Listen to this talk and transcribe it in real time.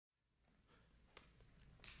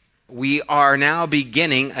We are now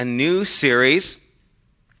beginning a new series.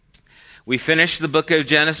 We finished the book of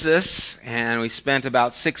Genesis, and we spent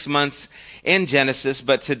about 6 months in Genesis,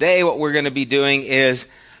 but today what we're going to be doing is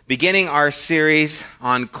beginning our series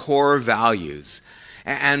on core values.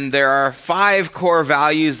 And there are 5 core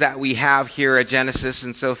values that we have here at Genesis,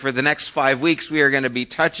 and so for the next 5 weeks we are going to be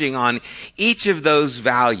touching on each of those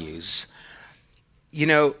values. You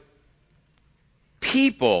know,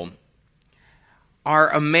 people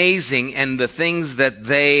are amazing in the things that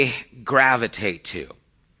they gravitate to.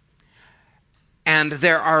 And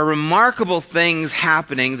there are remarkable things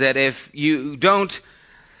happening that if you don't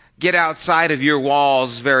get outside of your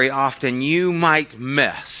walls very often, you might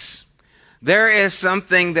miss. There is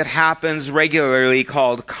something that happens regularly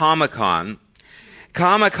called Comic-Con.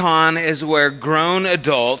 Comic-Con is where grown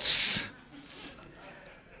adults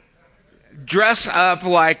dress up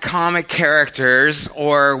like comic characters,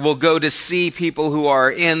 or will go to see people who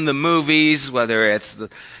are in the movies, whether it's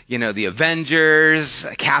the Avengers,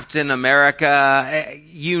 Captain America,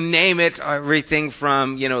 you name it, everything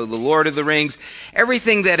from, the Lord of the Rings,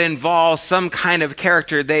 everything that involves some kind of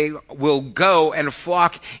character, they will go and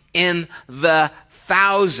flock in the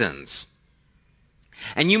thousands.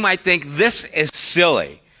 And you might think this is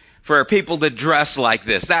silly for people to dress like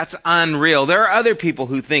this. That's unreal. There are other people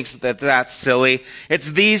who think that that's silly. It's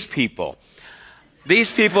these people.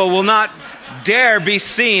 These people will not dare be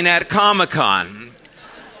seen at Comic-Con.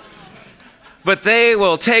 But they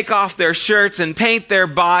will take off their shirts and paint their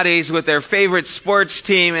bodies with their favorite sports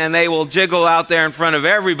team, and they will jiggle out there in front of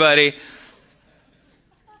everybody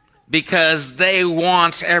because they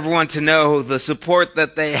want everyone to know the support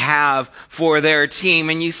that they have for their team.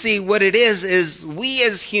 And you see, what it is we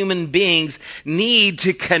as human beings need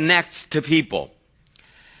to connect to people.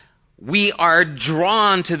 We are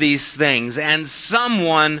drawn to these things, and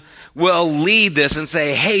someone will lead this and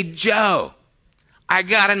say, "Hey, Joe, I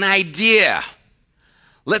got an idea.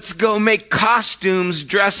 Let's go make costumes,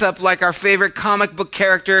 dress up like our favorite comic book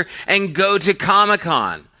character, and go to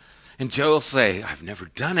Comic-Con." And Joe will say, "I've never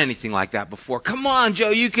done anything like that before." "Come on, Joe,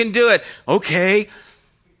 you can do it." "Okay."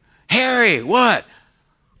 "Harry, what?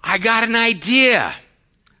 I got an idea.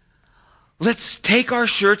 Let's take our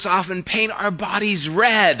shirts off and paint our bodies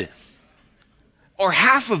red, or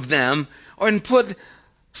half of them, and put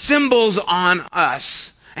symbols on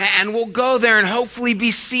us. And we'll go there and hopefully be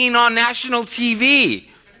seen on national TV."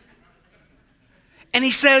 And he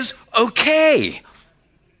says, "Okay."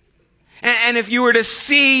 And if you were to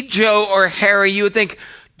see Joe or Harry, you would think,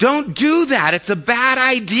 "Don't do that. It's a bad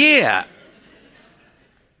idea."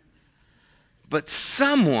 But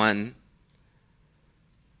someone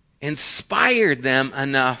inspired them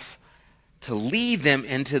enough to lead them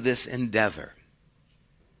into this endeavor.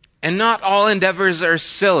 And not all endeavors are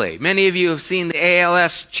silly. Many of you have seen the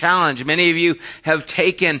ALS challenge. Many of you have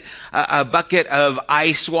taken a bucket of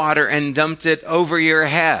ice water and dumped it over your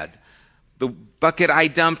head. The bucket I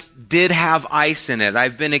dumped did have ice in it.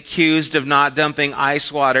 I've been accused of not dumping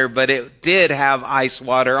ice water, but it did have ice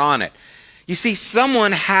water on it. You see,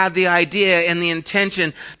 someone had the idea and the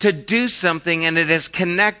intention to do something, and it has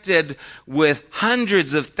connected with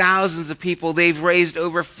hundreds of thousands of people. They've raised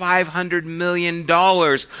over $500 million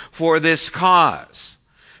for this cause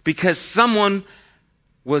because someone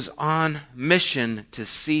was on mission to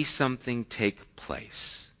see something take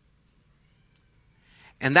place.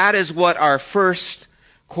 And that is what our first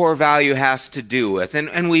core value has to do with.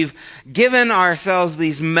 And we've given ourselves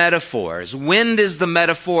these metaphors. Wind is the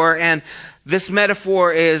metaphor, and this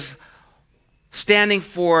metaphor is standing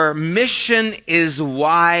for mission is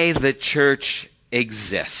why the church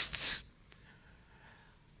exists.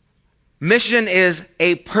 Mission is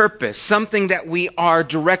a purpose, something that we are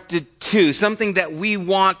directed to, something that we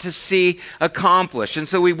want to see accomplished. And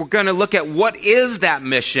so we were going to look at what is that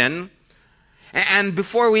mission. And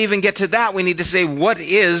before we even get to that, we need to say, what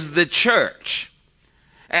is the church?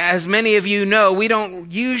 As many of you know, we don't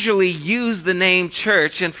usually use the name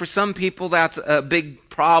church, and for some people that's a big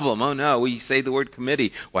problem. "Oh no, we say the word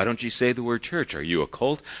committee. Why don't you say the word church? Are you a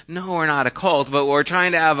cult?" No, we're not a cult, but we're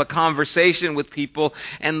trying to have a conversation with people,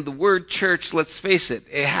 and the word church, let's face it,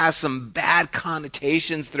 it has some bad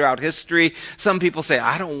connotations throughout history. Some people say,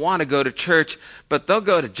 "I don't want to go to church," but they'll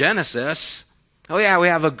go to Genesis. "Oh yeah, we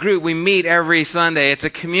have a group. We meet every Sunday. It's a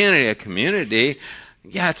community." A community?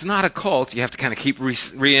 Yeah, it's not a cult. You have to kind of keep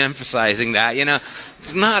re-emphasizing that,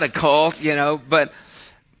 It's not a cult, But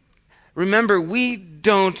remember, we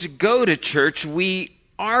don't go to church. We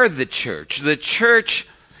are the church. The church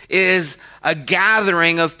is a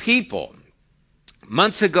gathering of people.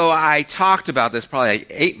 Months ago, I talked about this, probably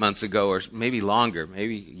 8 months ago, or maybe longer,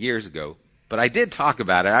 maybe years ago, but I did talk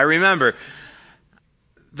about it. I remember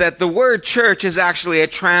that the word church is actually a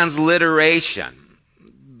transliteration.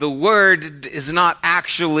 The word is not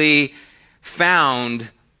actually found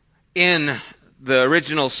in the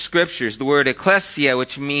original scriptures. The word ecclesia,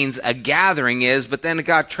 which means a gathering, is, but then it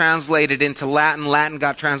got translated into Latin. Latin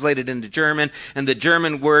got translated into German, and the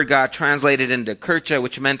German word got translated into kirche,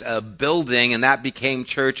 which meant a building, and that became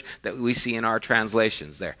church that we see in our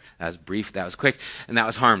translations there. That was brief, that was quick, and that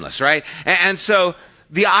was harmless, right? And so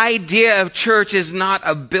the idea of church is not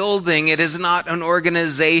a building. It is not an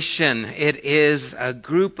organization. It is a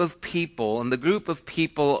group of people, and the group of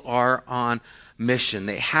people are on mission.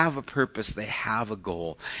 They have a purpose. They have a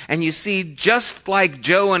goal. And you see, just like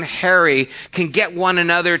Joe and Harry can get one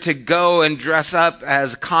another to go and dress up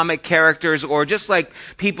as comic characters, or just like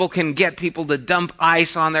people can get people to dump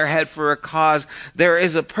ice on their head for a cause, there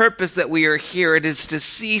is a purpose that we are here. It is to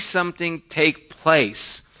see something take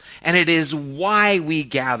place. And it is why we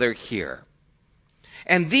gather here.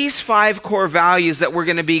 And these 5 core values that we're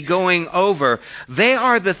going to be going over, they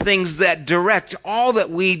are the things that direct all that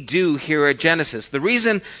we do here at Genesis. The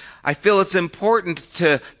reason I feel it's important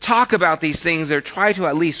to talk about these things, or try to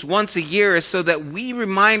at least once a year, is so that we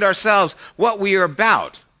remind ourselves what we are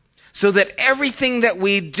about. So that everything that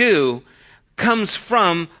we do comes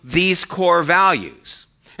from these core values.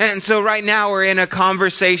 And so right now we're in a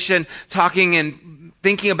conversation talking and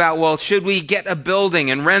thinking about, well, should we get a building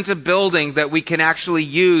and rent a building that we can actually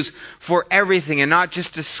use for everything and not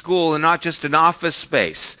just a school and not just an office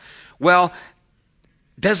space? Well,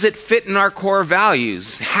 does it fit in our core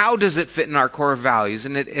values? How does it fit in our core values?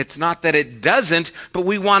 And it's not that it doesn't, but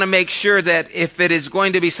we want to make sure that if it is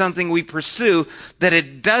going to be something we pursue, that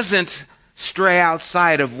it doesn't stray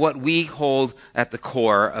outside of what we hold at the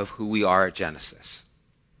core of who we are at Genesis.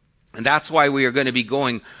 And that's why we are going to be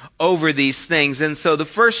going over these things. And so the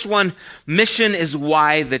first one, mission is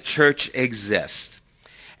why the church exists.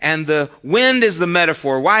 And the wind is the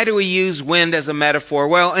metaphor. Why do we use wind as a metaphor?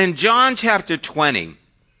 Well, in John chapter 20, it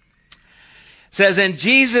says, "And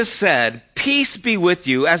Jesus said, 'Peace be with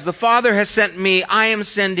you. As the Father has sent me, I am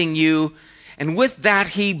sending you.' And with that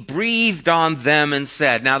he breathed on them and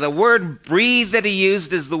said." Now the word breathe that he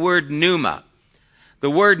used is the word pneuma. The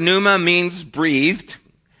word pneuma means breathed.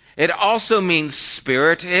 It also means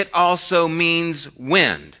spirit. It also means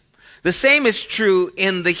wind. The same is true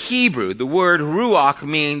in the Hebrew. The word ruach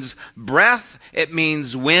means breath, it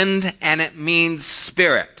means wind, and it means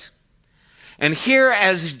spirit. And here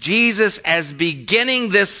as Jesus, as beginning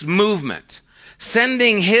this movement,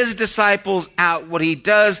 sending his disciples out, what he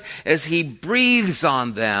does is he breathes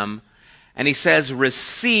on them and he says,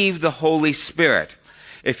 "Receive the Holy Spirit.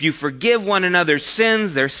 If you forgive one another's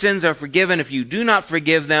sins, their sins are forgiven. If you do not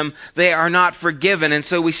forgive them, they are not forgiven." And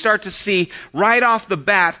so we start to see right off the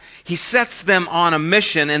bat, he sets them on a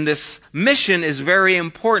mission. And this mission is very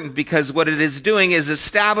important because what it is doing is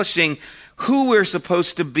establishing who we're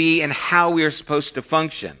supposed to be and how we're supposed to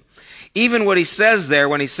function. Even what he says there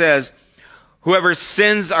when he says, whoever's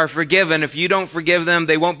sins are forgiven, if you don't forgive them,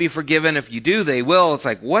 they won't be forgiven. If you do, they will. It's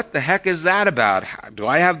like, what the heck is that about? Do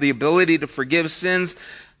I have the ability to forgive sins?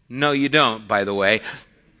 No, you don't, by the way.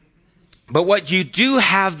 But what you do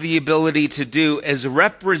have the ability to do is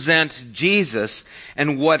represent Jesus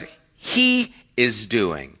and what he is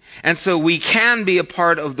doing. And so we can be a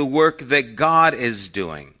part of the work that God is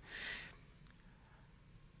doing.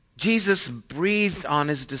 Jesus breathed on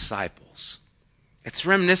his disciples. It's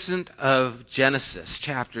reminiscent of Genesis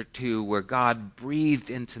chapter 2, where God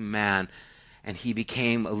breathed into man and he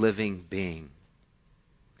became a living being.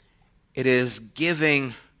 It is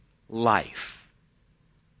giving life.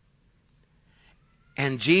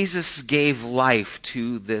 And Jesus gave life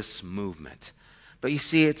to this movement. But you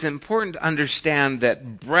see, it's important to understand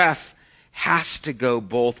that breath has to go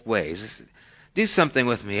both ways. Do something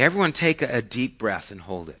with me. Everyone take a deep breath and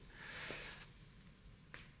hold it.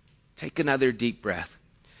 Take another deep breath.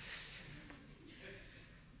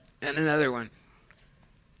 And another one.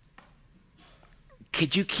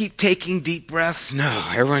 Could you keep taking deep breaths?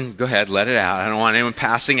 No, everyone go ahead, let it out. I don't want anyone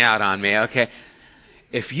passing out on me, okay?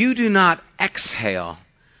 If you do not exhale,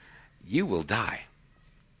 you will die.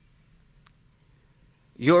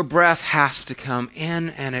 Your breath has to come in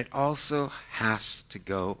and it also has to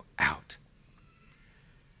go out.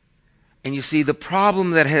 And you see, the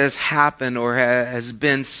problem that has happened or has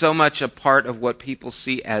been so much a part of what people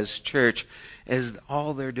see as church is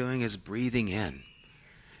all they're doing is breathing in.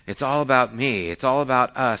 It's all about me. It's all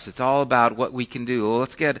about us. It's all about what we can do. Well,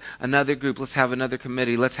 let's get another group. Let's have another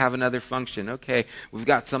committee. Let's have another function. Okay, we've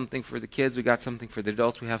got something for the kids. We've got something for the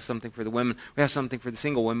adults. We have something for the women. We have something for the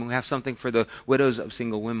single women. We have something for the widows of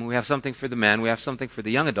single women. We have something for the men. We have something for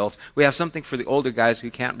the young adults. We have something for the older guys who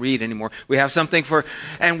can't read anymore. We have something for,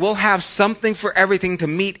 and we'll have something for everything to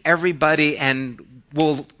meet everybody, and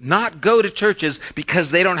we'll not go to churches because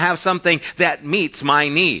they don't have something that meets my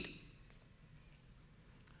need.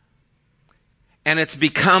 And it's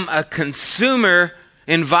become a consumer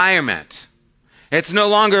environment. It's no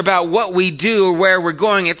longer about what we do or where we're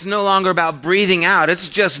going. It's no longer about breathing out. It's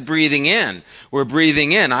just breathing in. We're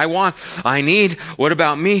breathing in. I need, what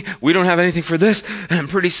about me? We don't have anything for this. And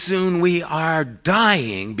pretty soon we are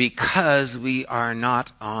dying because we are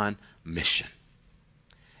not on mission.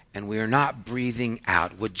 And we are not breathing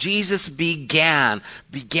out. What Jesus began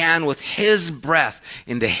with his breath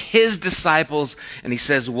into his disciples. And he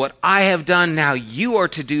says, what I have done, now you are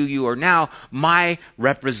to do. You are now my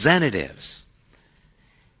representatives.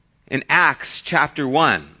 In Acts chapter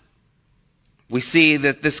 1, we see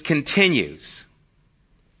that this continues.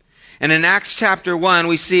 And in Acts chapter 1,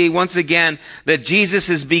 we see once again that Jesus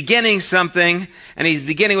is beginning something. And he's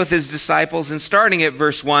beginning with his disciples. And starting at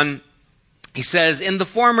verse 1, he says, in the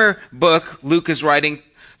former book, Luke is writing,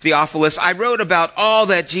 Theophilus, I wrote about all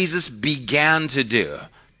that Jesus began to do.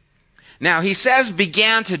 Now, he says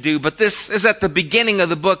began to do, but this is at the beginning of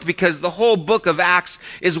the book because the whole book of Acts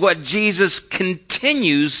is what Jesus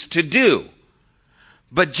continues to do.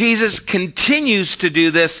 But Jesus continues to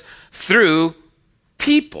do this through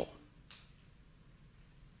people.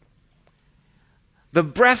 The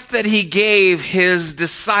breath that he gave his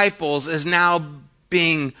disciples is now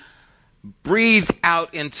being breathed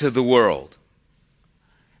out into the world.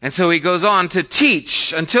 And so he goes on to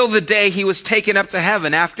teach until the day he was taken up to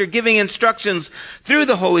heaven. After giving instructions through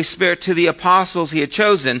the Holy Spirit to the apostles he had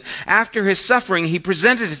chosen, after his suffering he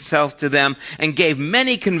presented himself to them and gave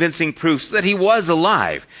many convincing proofs that he was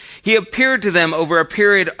alive. He appeared to them over a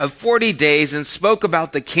period of 40 days and spoke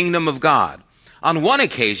about the kingdom of God. On one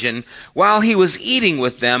occasion, while he was eating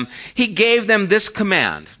with them, he gave them this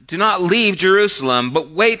command: do not leave Jerusalem, but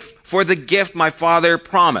wait for the gift my Father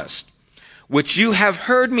promised, which you have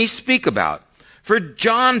heard me speak about. For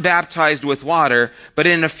John baptized with water, but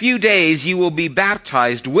in a few days you will be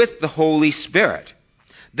baptized with the Holy Spirit.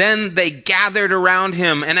 Then they gathered around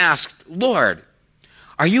him and asked, Lord,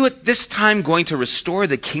 are you at this time going to restore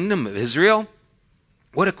the kingdom of Israel?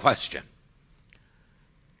 What a question.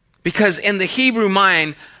 Because in the Hebrew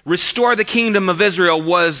mind, restore the kingdom of Israel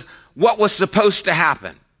was what was supposed to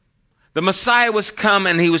happen. The Messiah was come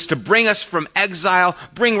and he was to bring us from exile,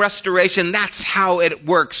 bring restoration. That's how it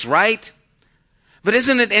works, right? But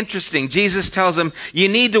isn't it interesting? Jesus tells them, you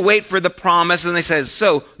need to wait for the promise. And they say,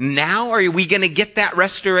 so now are we going to get that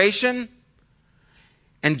restoration?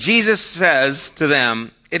 And Jesus says to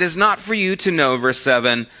them, it is not for you to know, verse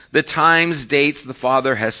 7, the times, dates the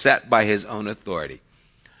Father has set by his own authority.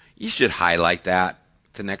 You should highlight that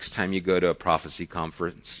the next time you go to a prophecy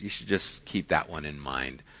conference. You should just keep that one in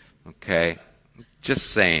mind. Okay?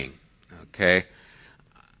 Just saying. Okay?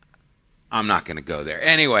 I'm not going to go there.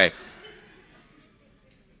 Anyway.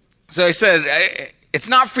 So he said, it's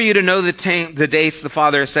not for you to know the dates the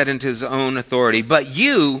Father has set into his own authority, but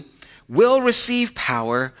you will receive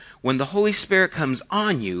power when the Holy Spirit comes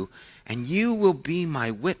on you, and you will be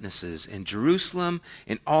my witnesses in Jerusalem,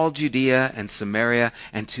 in all Judea and Samaria,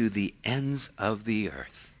 and to the ends of the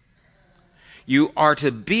earth. You are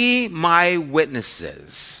to be my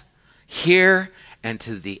witnesses here and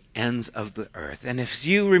to the ends of the earth. And if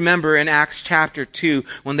you remember in Acts chapter 2,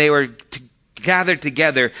 when they were gathered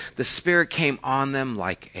together, the Spirit came on them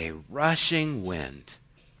like a rushing wind.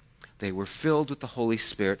 They were filled with the Holy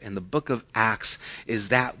Spirit, and the book of Acts is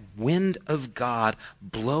that wind of God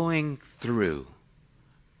blowing through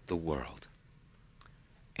the world.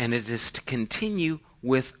 And it is to continue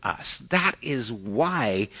with us. That is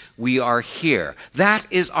why we are here. That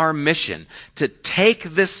is our mission, to take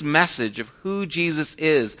this message of who Jesus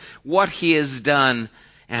is, what he has done,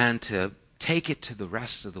 and to take it to the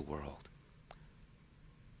rest of the world.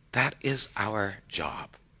 That is our job.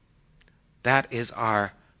 That is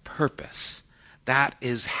our purpose. That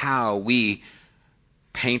is how we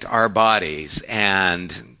paint our bodies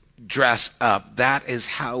and dress up. That is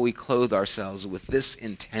how we clothe ourselves, with this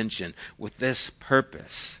intention, with this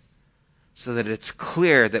purpose, so that it's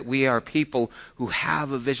clear that we are people who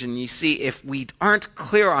have a vision. You see, if we aren't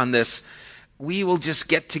clear on this, we will just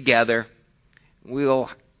get together, we'll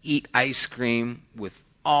eat ice cream with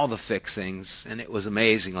all the fixings, and it was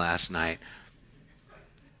amazing last night.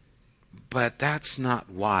 But that's not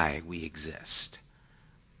why we exist.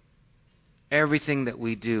 Everything that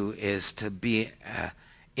we do is to be an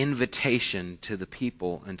invitation to the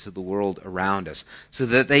people and to the world around us so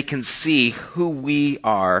that they can see who we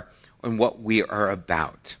are and what we are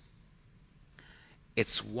about.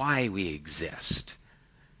 It's why we exist.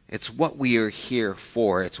 It's what we are here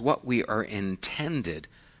for. It's what we are intended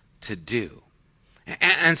to do.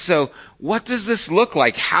 And so, what does this look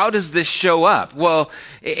like? How does this show up? Well,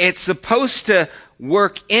 it's supposed to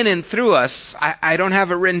work in and through us. I don't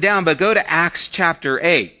have it written down, but go to Acts chapter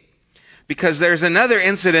 8. Because there's another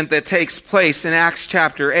incident that takes place in Acts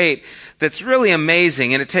chapter 8 that's really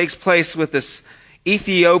amazing. And it takes place with this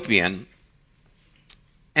Ethiopian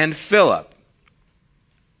and Philip.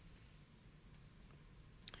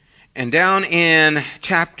 And down in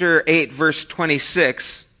chapter 8, verse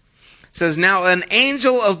 26, it says, "Now an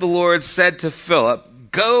angel of the Lord said to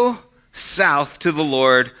Philip, 'Go south to the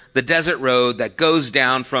Lord, the desert road that goes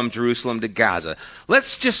down from Jerusalem to Gaza.'"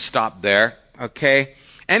 Let's just stop there, okay?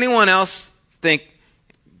 Anyone else think,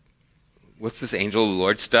 what's this angel of the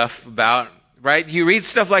Lord stuff about, right? You read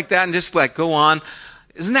stuff like that and just like, go on.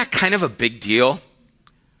 Isn't that kind of a big deal?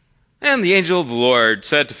 And the angel of the Lord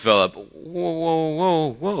said to Philip,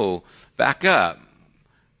 whoa, back up.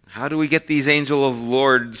 How do we get these angel of the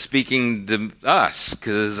Lord speaking to us?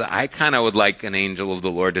 Because I kind of would like an angel of the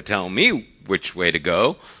Lord to tell me which way to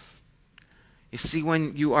go. You see,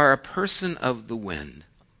 when you are a person of the wind,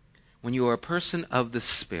 when you are a person of the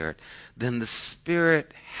Spirit, then the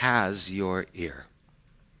Spirit has your ear.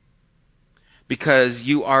 Because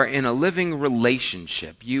you are in a living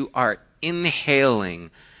relationship. You are inhaling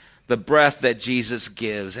the breath that Jesus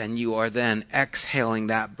gives, and you are then exhaling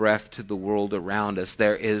that breath to the world around us.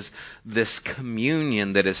 There is this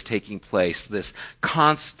communion that is taking place, this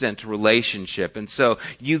constant relationship. And so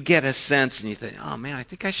you get a sense and you think, oh man, I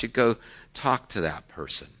think I should go talk to that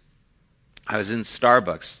person. I was in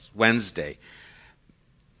Starbucks Wednesday.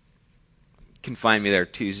 You can find me there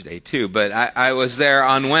Tuesday too, but I was there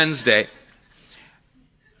on Wednesday.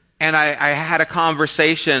 And I had a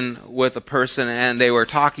conversation with a person, and they were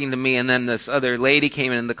talking to me, and then this other lady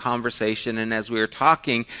came in the conversation, and as we were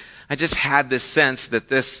talking, I just had this sense that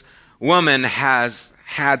this woman has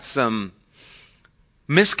had some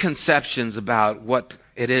misconceptions about what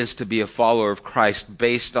it is to be a follower of Christ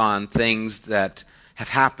based on things that have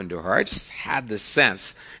happened to her. I just had this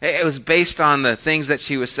sense. It was based on the things that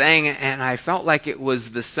she was saying, and I felt like it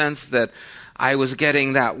was the sense that I was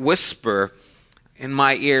getting that whisper in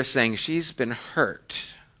my ear saying, she's been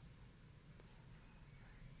hurt.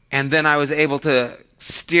 And then I was able to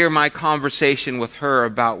steer my conversation with her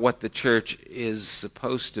about what the church is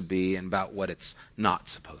supposed to be and about what it's not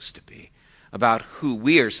supposed to be. About who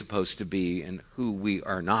we are supposed to be and who we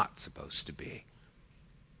are not supposed to be.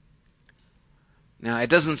 Now,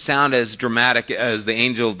 it doesn't sound as dramatic as the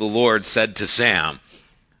angel of the Lord said to Sam.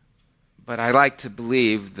 But I like to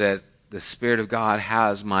believe that the Spirit of God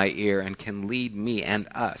has my ear and can lead me and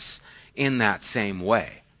us in that same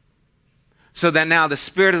way. So that now the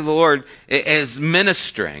Spirit of the Lord is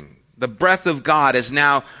ministering. The breath of God is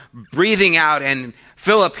now breathing out, and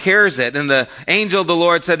Philip hears it. And the angel of the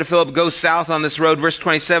Lord said to Philip, "Go south on this road," verse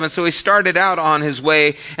 27. So he started out on his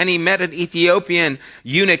way, and he met an Ethiopian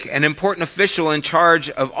eunuch, an important official in charge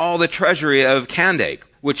of all the treasury of Kandake,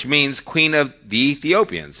 which means Queen of the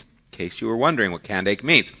Ethiopians, in case you were wondering what Kandake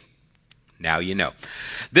means. Now you know.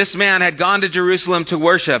 This man had gone to Jerusalem to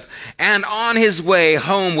worship, and on his way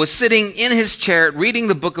home was sitting in his chariot reading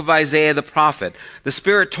the book of Isaiah the prophet. The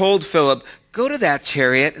Spirit told Philip, "Go to that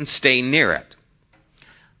chariot and stay near it."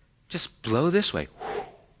 Just blow this way.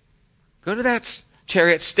 Go to that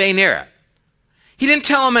chariot, stay near it. He didn't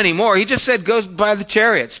tell him any more. He just said, go by the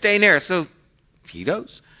chariot, stay near it. So he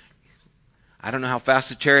goes. I don't know how fast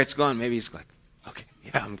the chariot's going. Maybe he's like, okay,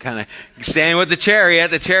 yeah, I'm kind of staying with the chariot.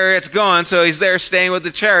 The chariot's going, so he's there staying with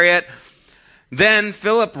the chariot. Then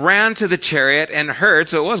Philip ran to the chariot and heard,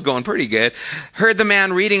 so it was going pretty good, heard the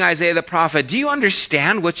man reading Isaiah the prophet. "Do you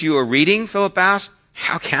understand what you are reading?" Philip asked.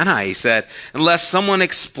 "How can I," he said, "unless someone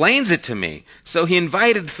explains it to me?" So he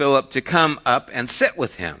invited Philip to come up and sit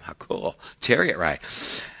with him. How cool. Chariot ride.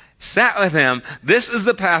 Sat with him. This is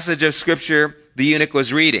the passage of Scripture the eunuch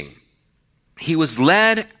was reading. "He was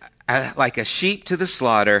led like a sheep to the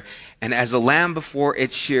slaughter, and as a lamb before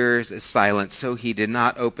its shearers is silent, so he did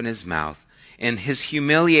not open his mouth. In his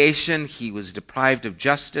humiliation he was deprived of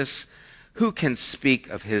justice. Who can speak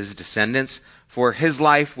of his descendants? For his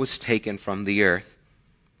life was taken from the earth."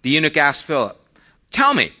 The eunuch asked Philip,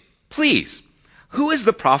 "Tell me, please, who is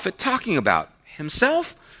the prophet talking about?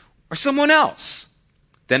 Himself or someone else?"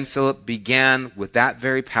 Then Philip began with that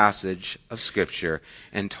very passage of Scripture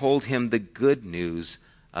and told him the good news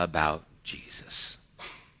about Jesus.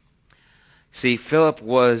 See, Philip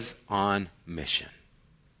was on mission.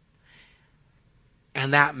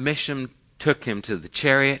 And that mission took him to the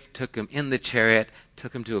chariot, took him in the chariot,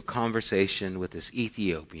 took him to a conversation with this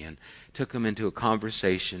Ethiopian, took him into a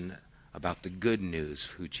conversation about the good news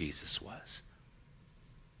of who Jesus was.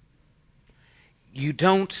 You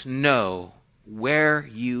don't know where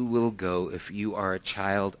you will go if you are a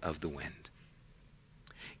child of the wind.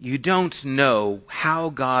 You don't know how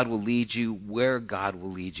God will lead you, where God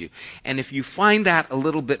will lead you. And if you find that a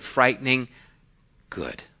little bit frightening,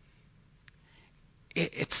 good.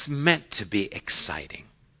 It's meant to be exciting.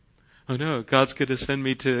 Oh no, God's going to send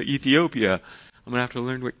me to Ethiopia. I'm going to have to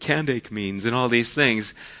learn what Kandake means and all these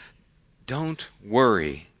things. Don't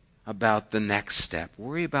worry about the next step.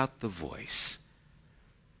 Worry about the voice.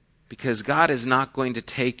 Because God is not going to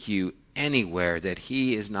take you anywhere that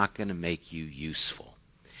He is not going to make you useful.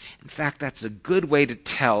 In fact, that's a good way to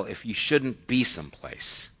tell if you shouldn't be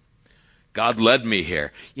someplace. God led me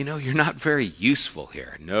here. You know, you're not very useful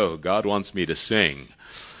here. No, God wants me to sing.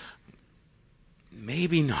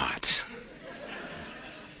 Maybe not.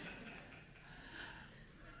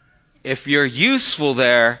 If you're useful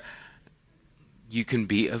there, you can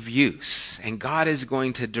be of use. And God is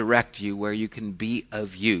going to direct you where you can be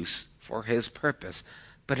of use for His purpose.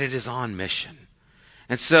 But it is on mission.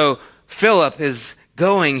 And so Philip is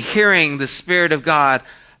going, hearing the Spirit of God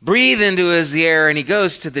breathe into his ear, and he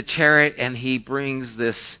goes to the chariot and he brings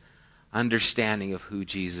this understanding of who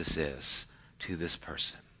Jesus is to this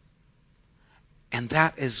person. And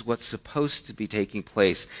that is what's supposed to be taking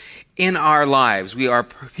place in our lives. We are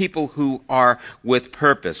people who are with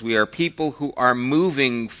purpose. We are people who are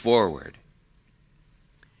moving forward.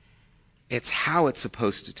 It's how it's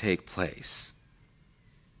supposed to take place.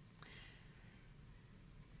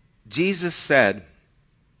 Jesus said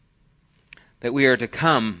that we are to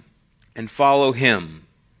come and follow Him.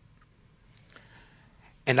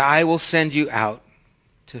 And I will send you out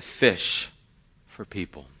to fish for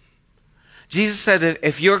people. Jesus said that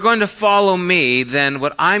if you're going to follow me, then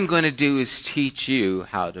what I'm going to do is teach you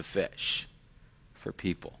how to fish for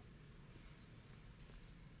people.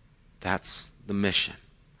 That's the mission.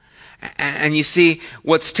 And you see,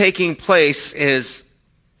 what's taking place is,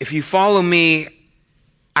 if you follow me,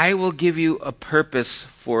 I will give you a purpose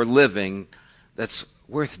for living that's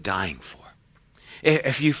worth dying for.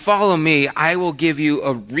 If you follow me, I will give you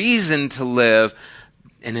a reason to live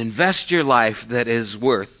and invest your life that is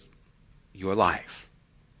worth your life.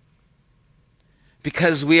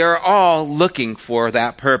 Because we are all looking for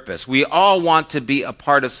that purpose. We all want to be a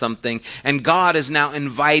part of something, and God is now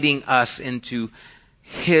inviting us into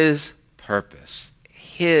His purpose,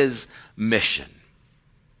 His mission.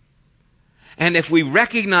 And if we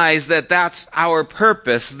recognize that that's our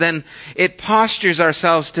purpose, then it postures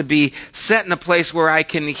ourselves to be set in a place where I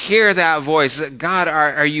can hear that voice. God,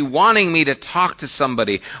 are you wanting me to talk to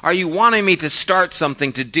somebody? Are you wanting me to start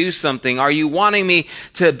something, to do something? Are you wanting me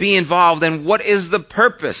to be involved? And what is the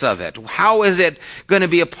purpose of it? How is it going to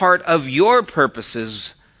be a part of your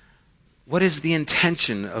purposes? What is the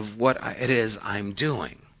intention of what it is I'm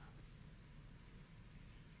doing?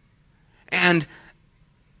 And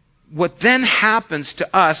what then happens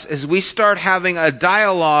to us is we start having a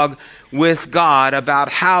dialogue with God about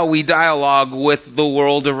how we dialogue with the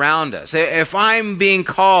world around us. If I'm being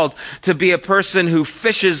called to be a person who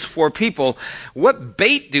fishes for people, what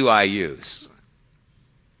bait do I use?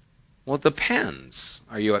 Well, it depends.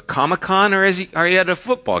 Are you at Comic-Con or are you at a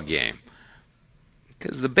football game?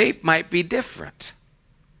 Because the bait might be different.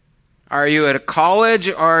 Are you at a college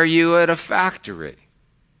or are you at a factory?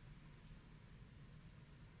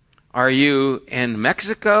 Are you in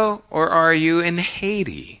Mexico or are you in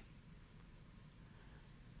Haiti?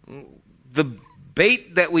 The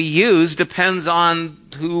bait that we use depends on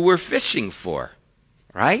who we're fishing for,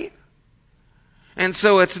 right? And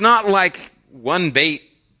so it's not like one bait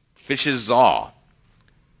fishes all.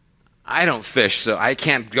 I don't fish, so I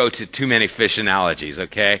can't go to too many fish analogies,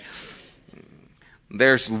 okay?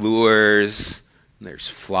 There's lures, there's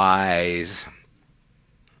flies,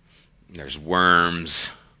 there's worms.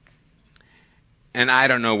 And I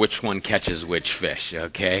don't know which one catches which fish,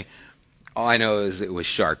 okay? All I know is it was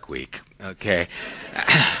Shark Week, okay?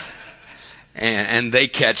 and they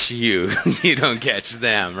catch you. You don't catch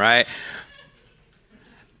them, right?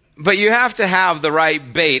 But you have to have the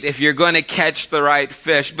right bait if you're going to catch the right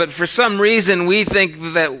fish. But for some reason, we think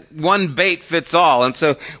that one bait fits all. And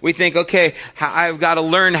so we think, okay, I've got to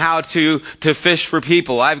learn how to fish for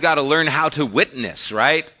people. I've got to learn how to witness,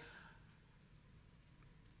 right?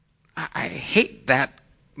 I hate that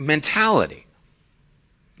mentality.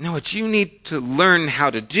 Now, what you need to learn how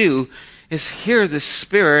to do is hear the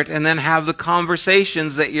Spirit and then have the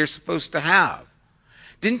conversations that you're supposed to have.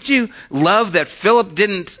 Didn't you love that Philip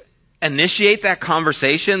didn't initiate that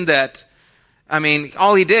conversation?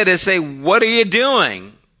 All he did is say, "What are you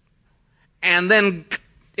doing?" And then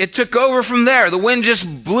it took over from there. The wind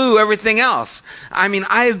just blew everything else.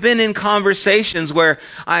 I've been in conversations where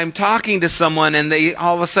I'm talking to someone and they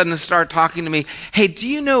all of a sudden start talking to me, "Hey, do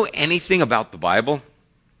you know anything about the Bible?"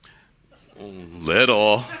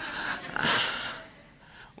 Little.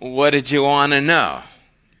 What did you want to know?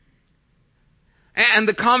 And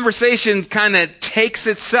the conversation kind of takes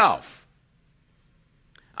itself.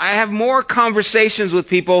 I have more conversations with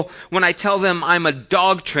people when I tell them I'm a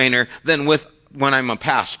dog trainer than when I'm a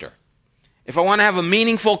pastor. If I want to have a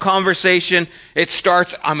meaningful conversation, it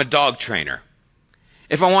starts, "I'm a dog trainer."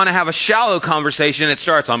 If I want to have a shallow conversation, it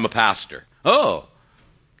starts, "I'm a pastor." Oh,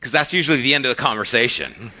 because that's usually the end of the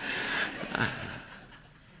conversation.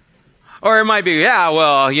 Or it might be,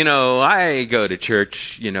 I go to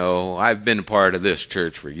church, I've been a part of this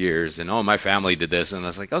church for years, and my family did this, and I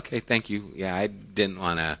was like, "Okay, thank you. Yeah, I didn't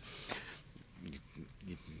want to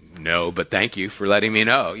know, but thank you for letting me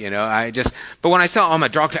know." But when I tell, "I'm a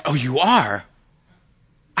dog," "Oh, you are?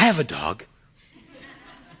 I have a dog."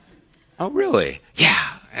 "Oh, really?" "Yeah."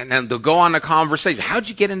 And then they'll go on a conversation. "How'd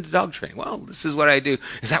you get into dog training?" "Well, this is what I do."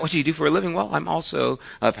 "Is that what you do for a living?" "Well, I'm also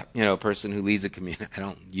a person who leads a community." I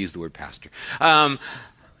don't use the word pastor.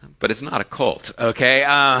 But it's not a cult, okay?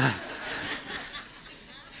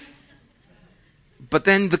 But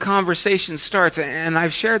then the conversation starts, and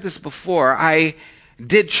I've shared this before. I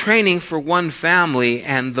did training for one family,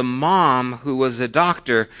 and the mom, who was a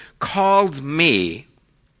doctor, called me,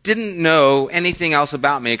 didn't know anything else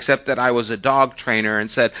about me except that I was a dog trainer, and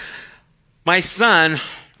said, "My son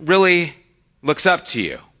really looks up to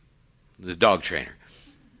you," the dog trainer.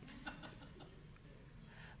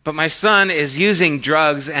 "But my son is using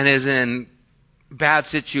drugs and is in bad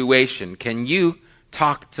situation. Can you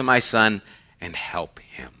talk to my son and help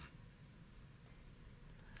him?"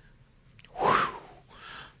 Whew.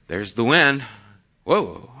 There's the wind.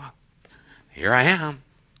 Whoa, here I am.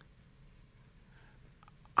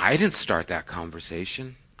 I didn't start that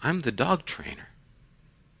conversation. I'm the dog trainer.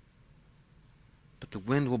 But the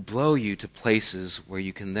wind will blow you to places where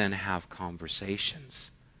you can then have conversations.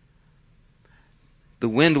 The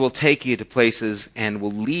wind will take you to places and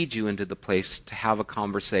will lead you into the place to have a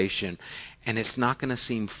conversation. And it's not going to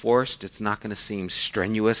seem forced. It's not going to seem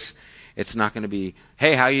strenuous. It's not going to be,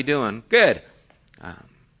 "Hey, how you doing?" "Good.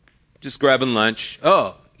 Just grabbing lunch."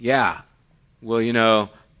 "Oh, yeah. Well,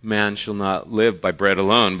 man shall not live by bread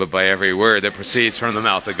alone, but by every word that proceeds from the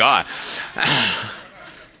mouth of God."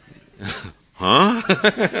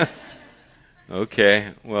 Huh?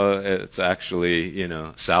 Okay. Well, it's actually,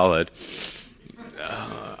 salad.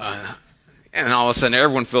 And all of a sudden,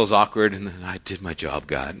 everyone feels awkward, and then, "I did my job,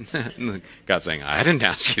 God." And God's saying, "I didn't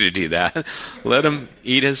ask you to do that. Let him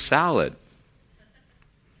eat his salad."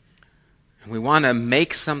 And we want to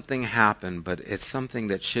make something happen, but it's something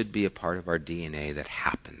that should be a part of our DNA that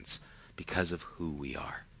happens because of who we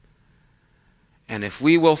are. And if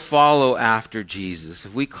we will follow after Jesus,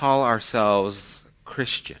 if we call ourselves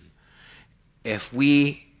Christian, if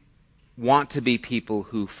we want to be people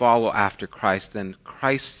who follow after Christ, then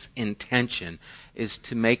Christ's intention is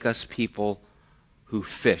to make us people who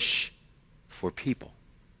fish for people.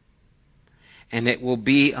 And it will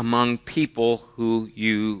be among people who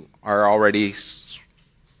you are already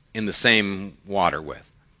in the same water with.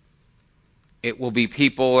 It will be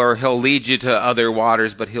people, or he'll lead you to other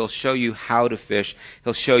waters, but he'll show you how to fish.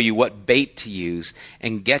 He'll show you what bait to use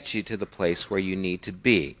and get you to the place where you need to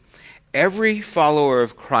be. Every follower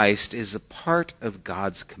of Christ is a part of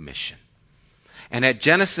God's commission. And at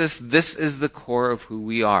Genesis, this is the core of who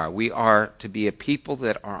we are. We are to be a people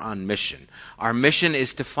that are on mission. Our mission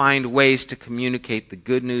is to find ways to communicate the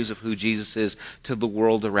good news of who Jesus is to the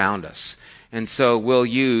world around us. And so we'll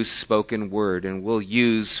use spoken word, and we'll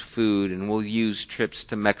use food, and we'll use trips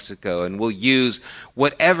to Mexico, and we'll use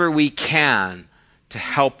whatever we can to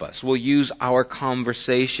help us. We'll use our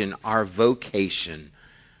conversation, our vocation.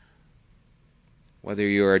 Whether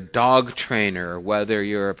you're a dog trainer or whether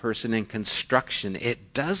you're a person in construction,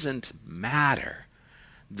 it doesn't matter.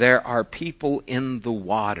 There are people in the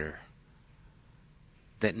water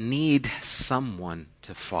that need someone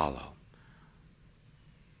to follow.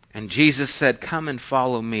 And Jesus said, "Come and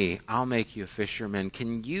follow me. I'll make you a fisherman."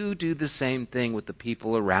 Can you do the same thing with the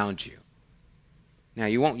people around you? Now,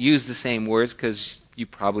 you won't use the same words because you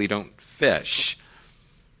probably don't fish.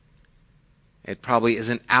 It probably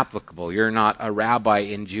isn't applicable. You're not a rabbi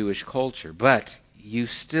in Jewish culture, but you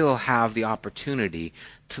still have the opportunity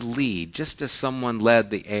to lead, just as someone led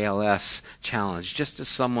the ALS challenge, just as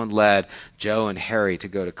someone led Joe and Harry to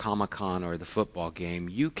go to Comic-Con or the football game.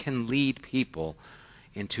 You can lead people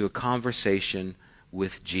into a conversation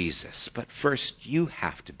with Jesus. But first, you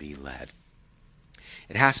have to be led.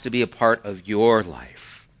 It has to be a part of your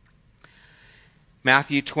life.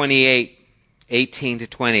 Matthew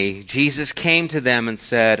 28:18-20, Jesus came to them and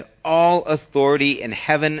said, "All authority in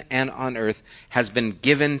heaven and on earth has been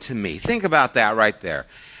given to me." Think about that right there.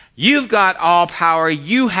 You've got all power.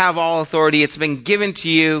 You have all authority. It's been given to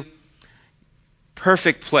you.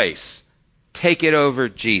 Perfect place. Take it over,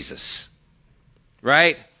 Jesus.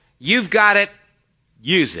 Right? You've got it.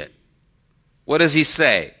 Use it. What does he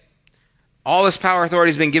say? All this power authority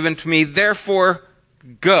has been given to me. Therefore,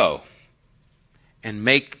 go and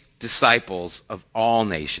make disciples of all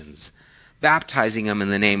nations, baptizing them in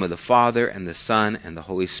the name of the Father and the Son and the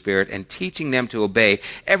Holy Spirit, and teaching them to obey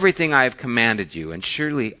everything I have commanded you. And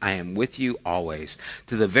surely I am with you always,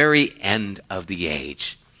 to the very end of the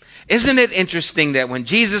age. Isn't it interesting that when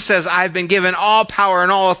Jesus says, I've been given all power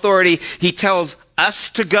and all authority, he tells us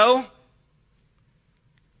to go?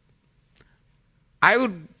 I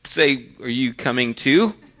would say, are you coming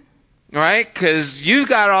too? Right? Because you've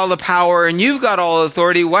got all the power and you've got all the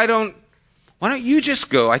authority. Why don't you just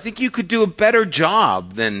go? I think you could do a better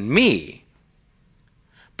job than me.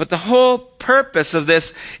 But the whole purpose of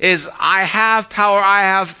this is I have power, I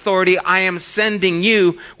have authority, I am sending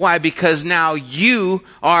you. Why? Because now you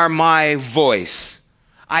are my voice.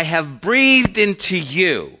 I have breathed into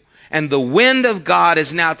you. And the wind of God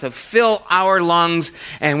is now to fill our lungs,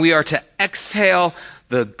 and we are to exhale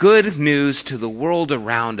the good news to the world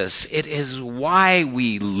around us. It is why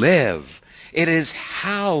we live. It is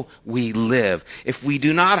how we live. If we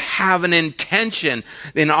do not have an intention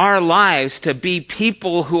in our lives to be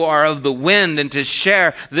people who are of the wind and to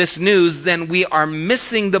share this news, then we are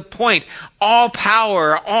missing the point. All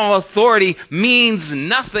power, all authority means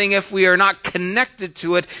nothing if we are not connected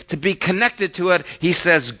to it. To be connected to it, he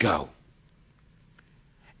says, go.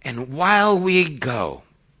 And while we go,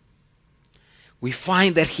 we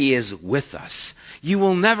find that he is with us. You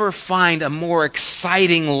will never find a more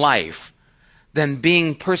exciting life than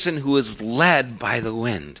being a person who is led by the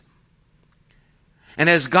wind. And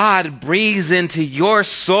as God breathes into your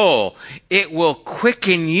soul, it will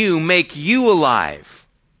quicken you, make you alive.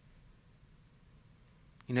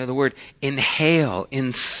 You know the word inhale,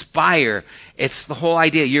 inspire. It's the whole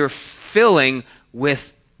idea. You're filling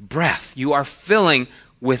with breath. You are filling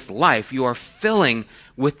with life. You are filling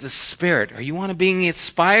with the Spirit. Are you want to be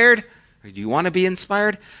inspired? Or do you want to be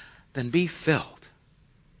inspired? Then be filled.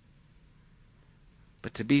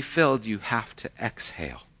 But to be filled, you have to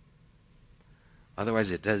exhale. Otherwise,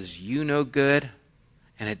 it does you no good,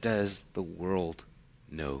 and it does the world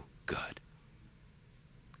no good.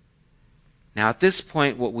 Now, at this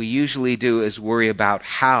point, what we usually do is worry about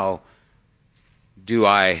how do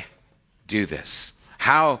I do this?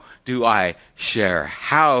 How do I share?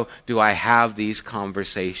 How do I have these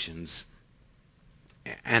conversations?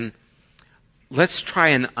 And let's try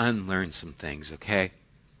and unlearn some things, okay?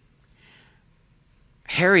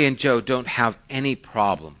 Harry and Joe don't have any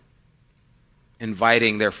problem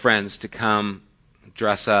inviting their friends to come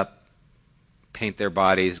dress up, paint their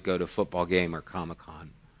bodies, go to a football game or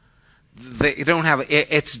Comic-Con. They don't have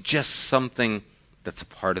it's just something that's a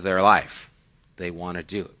part of their life. They want to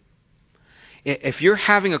do it. If you're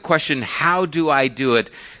having a question, how do I do it?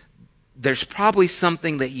 There's probably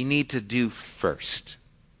something that you need to do first.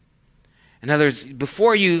 In other words,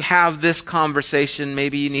 before you have this conversation,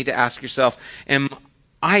 maybe you need to ask yourself, am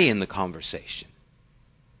I in the conversation?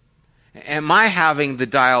 Am I having the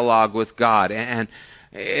dialogue with God? And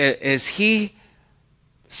is he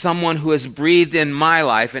someone who has breathed in my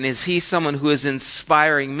life? And is he someone who is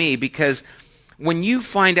inspiring me? Because when you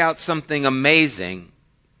find out something amazing,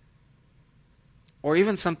 or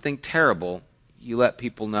even something terrible, you let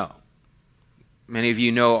people know. Many of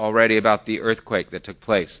you know already about the earthquake that took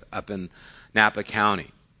place up in Napa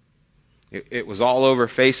County. It was all over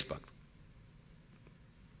Facebook.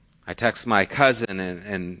 I texted my cousin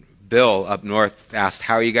and Bill up north, asked,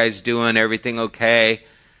 how are you guys doing? Everything okay?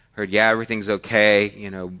 Heard, yeah, everything's okay.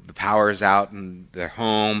 You know, the power's out in their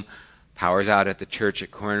home. Power's out at the church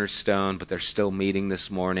at Cornerstone, but they're still meeting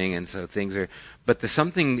this morning, and so things are... But there's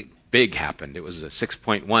something big happened. It was a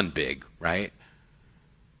 6.1 big, right?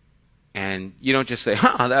 And you don't just say,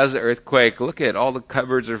 that was an earthquake. Look at all the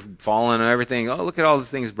cupboards are falling and everything. Oh, look at all the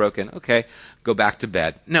things broken. Okay, go back to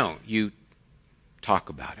bed. No, you talk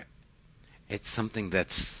about it. It's something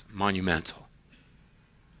that's monumental.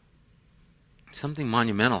 something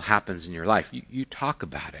monumental happens in your life. You talk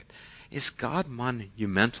about it. Is God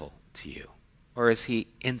monumental to you, or is he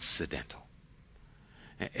incidental?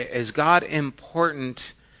 Is God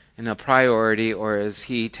important and a priority, or is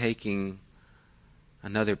he taking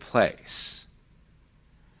another place?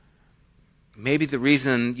 Maybe the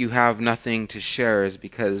reason you have nothing to share is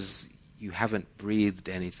because you haven't breathed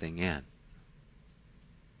anything in.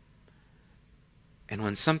 And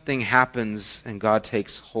when something happens and God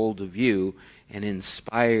takes hold of you and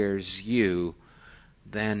inspires you,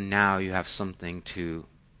 then now you have something to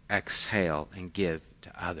exhale and give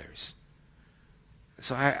to others.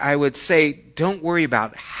 So I would say, don't worry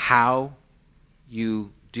about how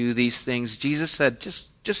you do these things. Jesus said,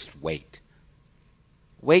 just wait.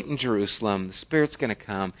 Wait in Jerusalem. The Spirit's going to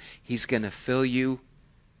come. He's going to fill you.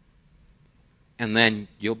 And then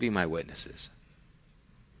you'll be my witnesses.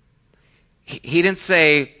 He didn't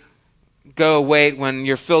say, go wait, when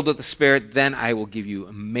you're filled with the Spirit, then I will give you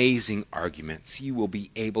amazing arguments. You will be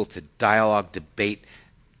able to dialogue, debate.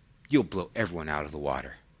 You'll blow everyone out of the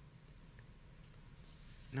water.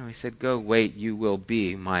 No, he said, go wait, you will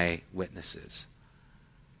be my witnesses.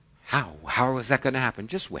 How? How is that going to happen?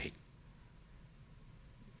 Just wait.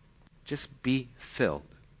 Just be filled.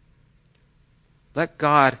 Let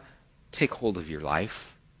God take hold of your life.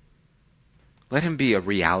 Let him be a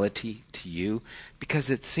reality to you, because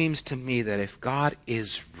it seems to me that if God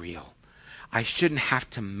is real, I shouldn't have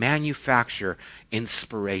to manufacture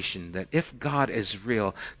inspiration. That if God is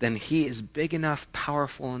real, then he is big enough,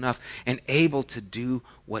 powerful enough, and able to do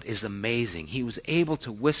what is amazing. He was able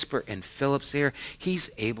to whisper in Philip's ear. He's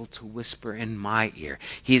able to whisper in my ear.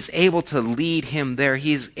 He is able to lead him there.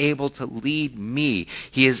 He is able to lead me.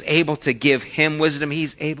 He is able to give him wisdom.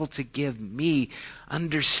 He's able to give me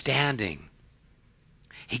understanding.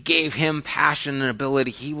 He gave him passion and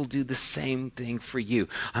ability. He will do the same thing for you.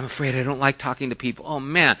 I'm afraid I don't like talking to people. Oh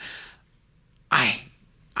man,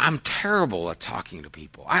 I'm terrible at talking to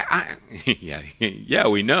people. Yeah,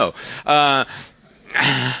 we know.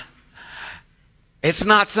 It's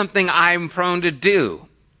not something I'm prone to do.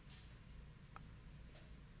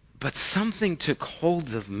 But something took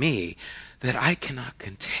hold of me that I cannot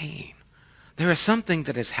contain. There is something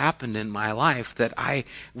that has happened in my life that I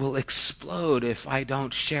will explode if I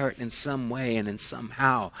don't share it in some way and in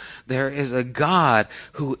somehow. There is a God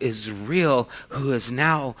who is real, who has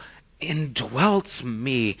now indwelt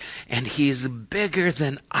me, and he is bigger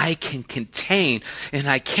than I can contain, and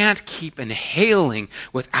I can't keep inhaling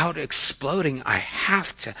without exploding. I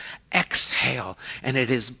have to exhale, and it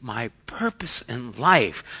is my purpose in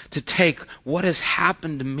life to take what has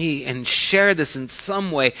happened to me and share this in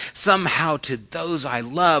some way, somehow, to those I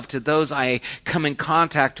love, to those I come in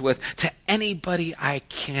contact with, to anybody I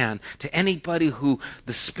can, to anybody who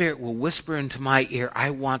the Spirit will whisper into my ear.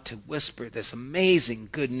 I want to whisper this amazing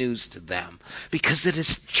good news to them, because it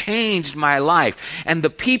has changed my life. And the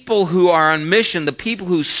people who are on mission, the people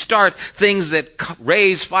who start things that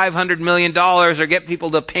raise $500 million or get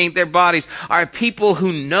people to paint their bodies, are people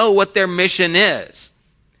who know what their mission is.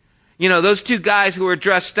 You know, those two guys who were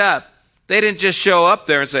dressed up, they didn't just show up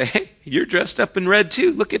there and say, hey, you're dressed up in red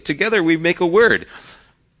too. Look at together we make a word.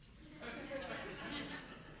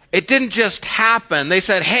 It didn't just happen. They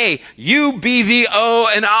said, hey, you be the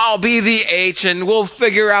O and I'll be the H and we'll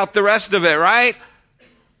figure out the rest of it, right?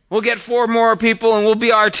 We'll get 4 more people and we'll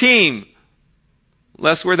be our team.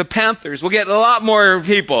 Unless we're the Panthers. We'll get a lot more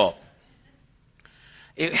people.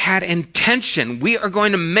 It had intention. We are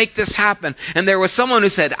going to make this happen. And there was someone who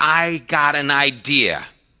said, I got an idea.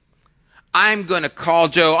 I'm going to call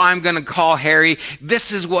Joe. I'm going to call Harry.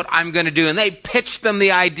 This is what I'm going to do. And they pitched them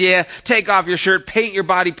the idea. Take off your shirt, paint your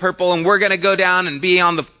body purple, and we're going to go down and be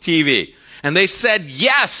on the TV. And they said,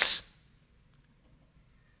 yes.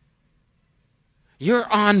 You're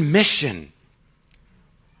on mission.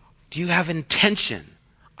 Do you have intention?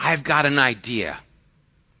 I've got an idea.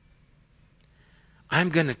 I'm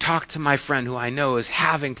going to talk to my friend who I know is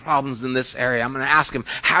having problems in this area. I'm going to ask him,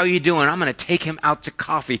 how are you doing? I'm going to take him out to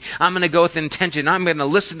coffee. I'm going to go with intention. I'm going to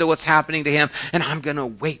listen to what's happening to him. And I'm going to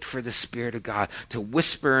wait for the Spirit of God to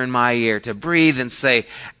whisper in my ear, to breathe and say,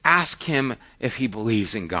 ask him if he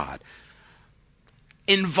believes in God.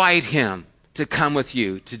 Invite him to come with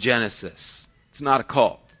you to Genesis. It's not a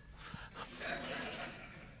cult.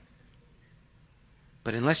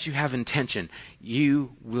 But unless you have intention,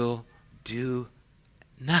 you will do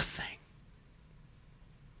nothing.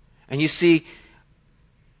 And you see,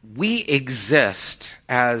 we exist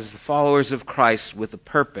as the followers of Christ with a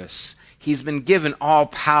purpose. He's been given all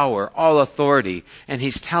power, all authority, and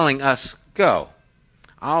he's telling us, go.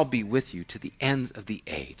 I'll be with you to the ends of the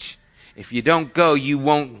age. If you don't go, you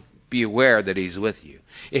won't be aware that he's with you.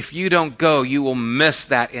 If you don't go, you will miss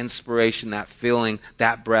that inspiration, that feeling,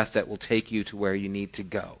 that breath that will take you to where you need to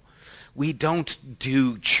go. We don't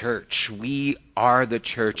do church. We are the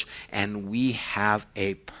church, and we have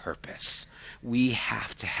a purpose. We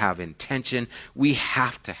have to have intention. We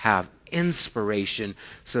have to have inspiration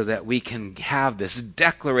so that we can have this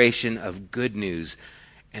declaration of good news.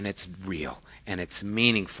 And it's real, and it's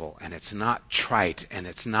meaningful, and it's not trite, and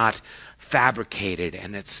it's not fabricated,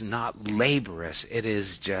 and it's not laborious. It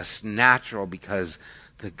is just natural because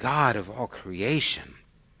the God of all creation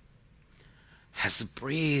has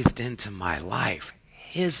breathed into my life.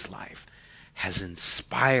 His life has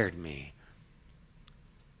inspired me.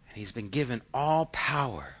 And he's been given all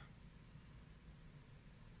power.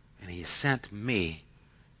 And he sent me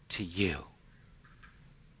to you.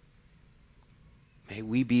 May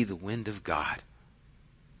we be the wind of God.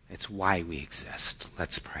 It's why we exist.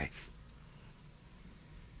 Let's pray.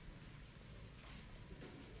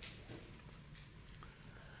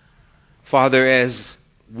 Father, as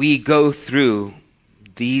we go through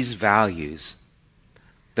these values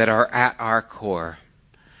that are at our core,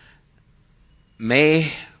 may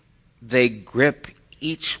they grip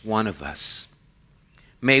each one of us.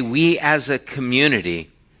 May we as a community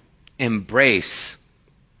embrace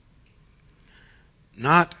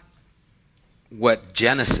not what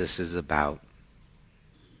Genesis is about,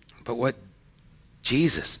 but what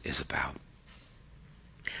Jesus is about.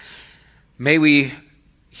 May we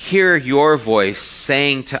hear your voice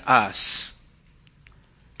saying to us,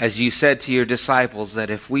 as you said to your disciples, that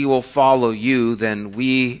if we will follow you, then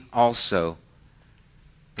we also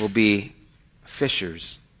will be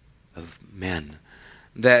fishers of men.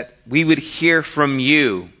 That we would hear from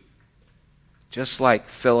you, just like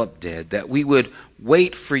Philip did. That we would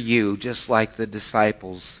wait for you, just like the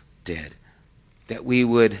disciples did. That we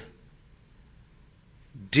would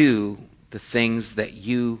do the things that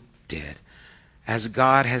you did. As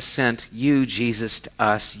God has sent you, Jesus, to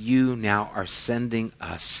us, you now are sending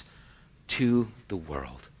us to the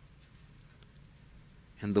world.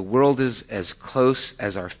 And the world is as close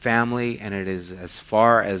as our family, and it is as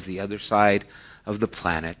far as the other side of the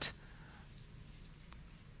planet.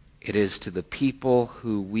 It is to the people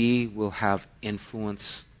who we will have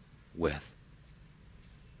influence with.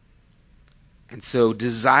 And so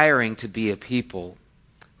desiring to be a people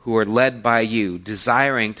who are led by you,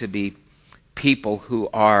 desiring to be people who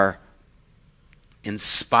are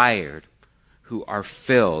inspired, who are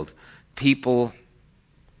filled, people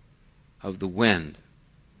of the wind.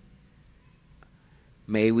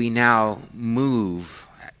 May we now move,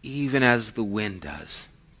 even as the wind does,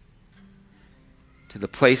 to the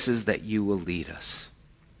places that you will lead us,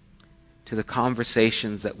 to the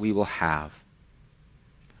conversations that we will have,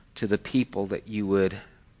 to the people that you would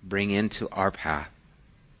bring into our path.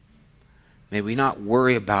 May we not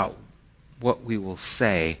worry about what we will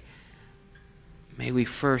say. May we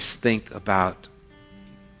first think about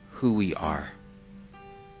who we are.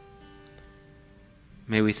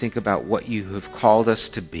 May we think about what you have called us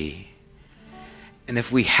to be. And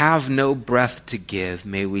if we have no breath to give,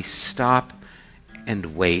 may we stop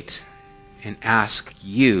and wait and ask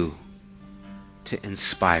you to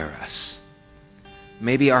inspire us.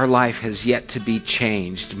 Maybe our life has yet to be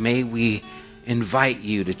changed. May we invite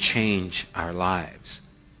you to change our lives.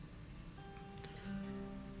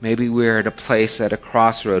 Maybe we're at a place, at a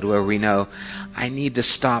crossroad, where we know, I need to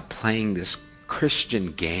stop playing this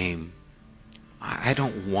Christian game. I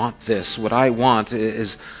don't want this. What I want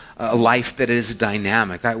is a life that is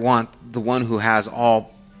dynamic. I want the one who has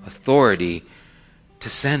all authority to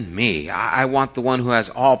send me. I want the one who has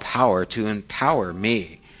all power to empower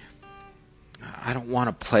me. I don't want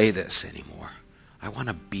to play this anymore. I want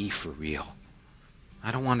to be for real.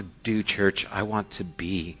 I don't want to do church. I want to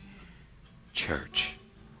be church.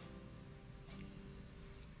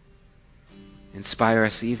 Inspire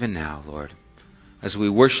us even now, Lord. As we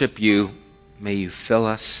worship you, may you fill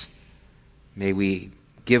us. May we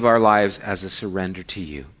give our lives as a surrender to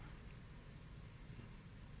you.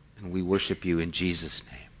 And we worship you in Jesus'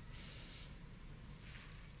 name.